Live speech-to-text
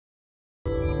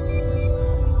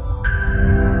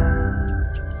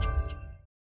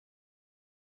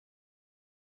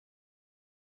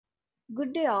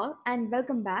Good day all and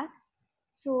welcome back.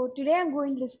 So today I'm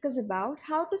going to discuss about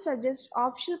how to suggest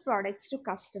optional products to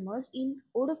customers in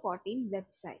Odoo 14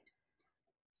 website.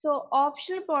 So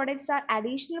optional products are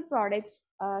additional products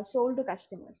sold to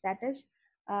customers. That is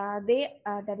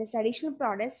additional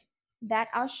products that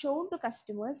are shown to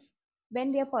customers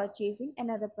when they are purchasing a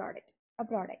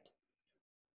product.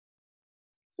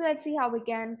 So let's see how we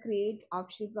can create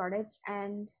optional products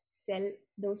and sell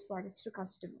those products to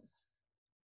customers.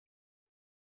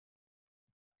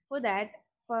 For that,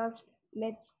 first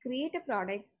let's create a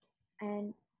product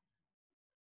and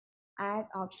add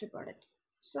optional product.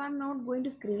 So I'm not going to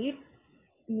create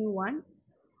new one.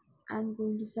 I'm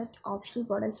going to set optional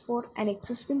products for an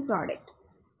existing product.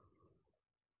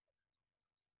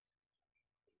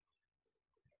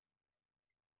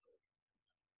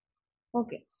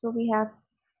 Okay, so we have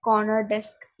corner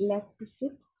desk left to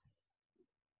sit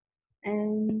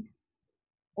and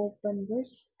open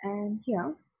this, and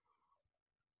here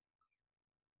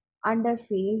under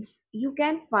sales you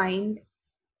can find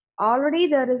already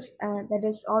there is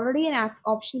already an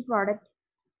optional product.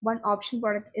 One optional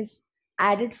product is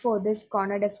added for this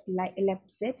corner desk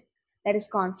left sit, that is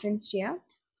conference chair.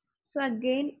 So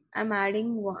again I'm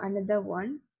adding another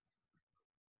one.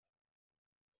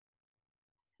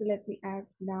 So let me add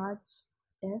large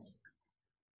desk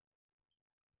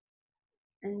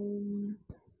and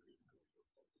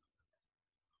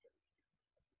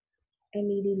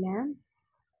LED lamp.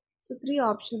 So three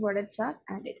optional products are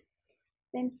added.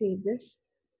 Then save this.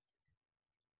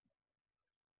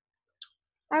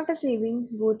 After saving,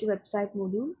 go to website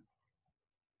module,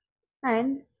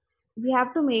 and we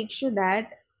have to make sure that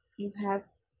you have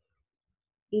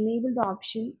enabled the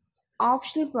option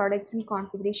optional products in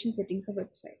configuration settings of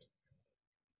website.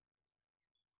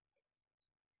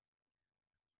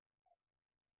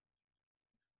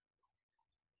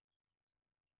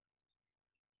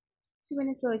 So when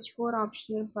I search for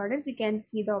optional products, you can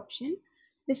see the option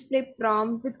display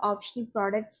prompt with optional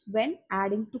products when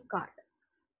adding to cart.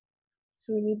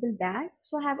 So enable that.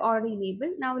 So I have already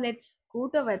enabled. Now let's go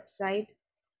to a website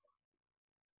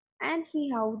and see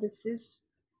how this is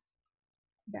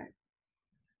done.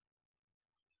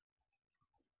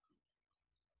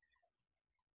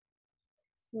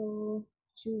 So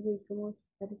choose e-commerce,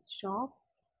 that is shop.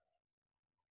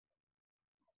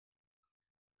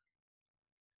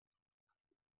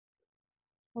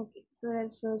 Okay, so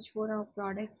let's search for our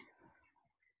product.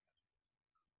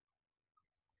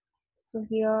 So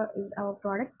here is our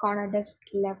product, corner desk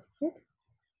left sit.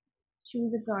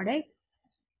 Choose a product,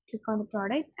 click on the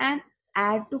product and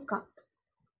add to cart.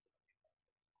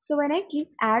 So when I click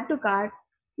add to cart,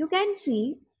 you can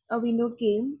see a window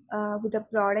came with a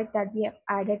product that we have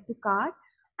added to cart,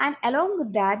 and along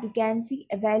with that you can see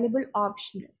available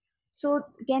optional. So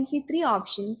you can see three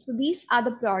options. So these are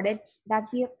the products that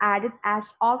we have added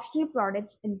as optional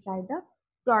products inside the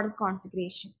product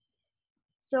configuration.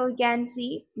 So you can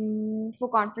see for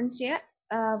conference chair,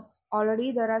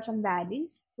 already there are some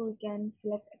values, so you can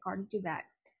select according to that.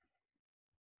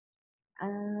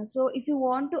 So if you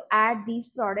want to add these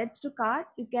products to cart,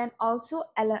 you can also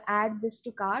add this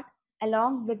to cart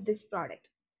along with this product.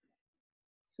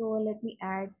 So let me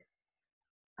add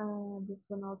this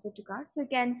one also to cart. So you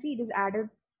can see it is added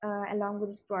along with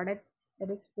this product,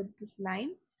 that is with this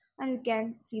line, and you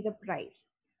can see the price.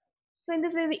 So in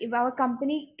this way, if our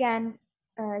company can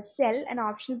sell an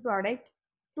optional product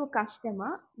to a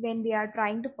customer when they are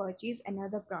trying to purchase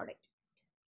another product.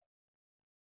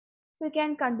 So you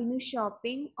can continue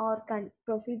shopping or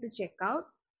proceed to checkout.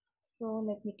 So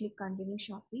let me click continue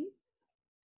shopping.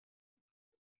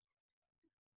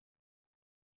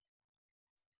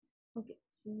 Okay,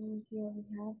 so here we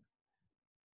have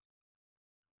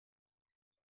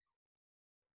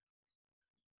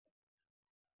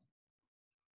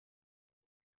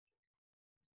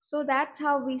so that's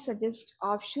how we suggest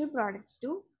optional products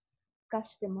to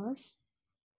customers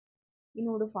in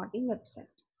Odoo 14 website.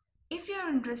 If you are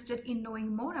interested in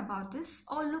knowing more about this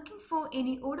or looking for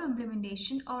any Odoo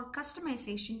implementation or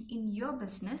customization in your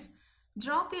business,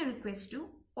 drop your request to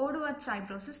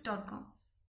odoo@cybrosys.com.